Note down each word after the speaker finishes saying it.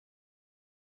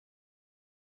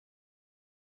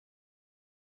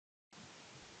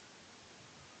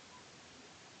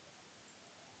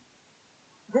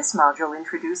This module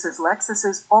introduces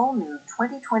Lexus's all-new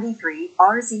 2023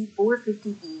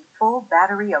 RZ450E full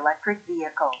battery electric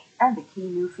vehicle and the key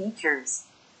new features.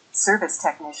 Service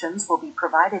technicians will be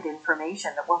provided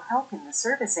information that will help in the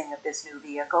servicing of this new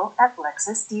vehicle at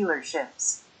Lexus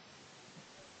dealerships.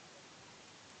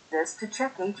 This to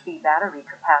check HV battery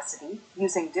capacity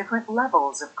using different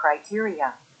levels of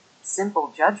criteria.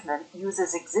 Simple judgment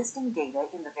uses existing data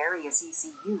in the various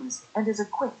ECUs and is a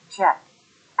quick check.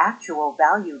 Actual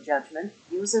value judgment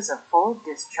uses a full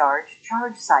discharge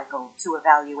charge cycle to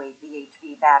evaluate the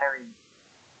HV battery.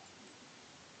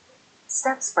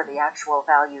 Steps for the actual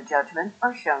value judgment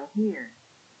are shown here.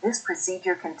 This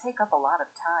procedure can take up a lot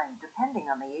of time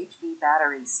depending on the HV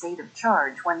battery's state of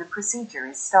charge when the procedure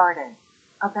is started.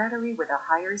 A battery with a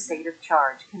higher state of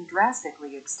charge can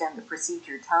drastically extend the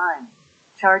procedure time.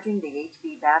 Charging the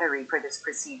HV battery for this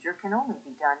procedure can only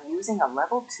be done using a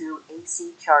level 2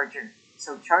 AC charger,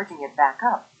 so charging it back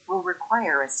up will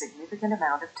require a significant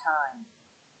amount of time.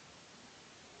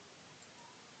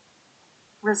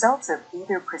 Results of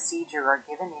either procedure are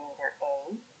given in either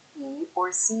A, B,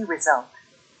 or C result.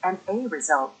 An A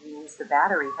result means the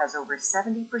battery has over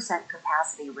 70%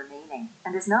 capacity remaining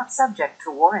and is not subject to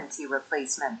warranty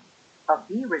replacement. A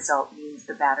B result means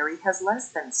the battery has less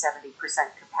than 70%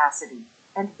 capacity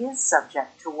and is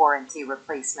subject to warranty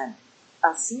replacement.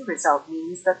 A C result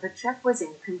means that the check was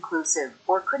inconclusive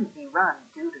or couldn't be run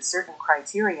due to certain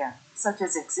criteria, such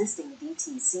as existing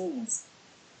DTCs.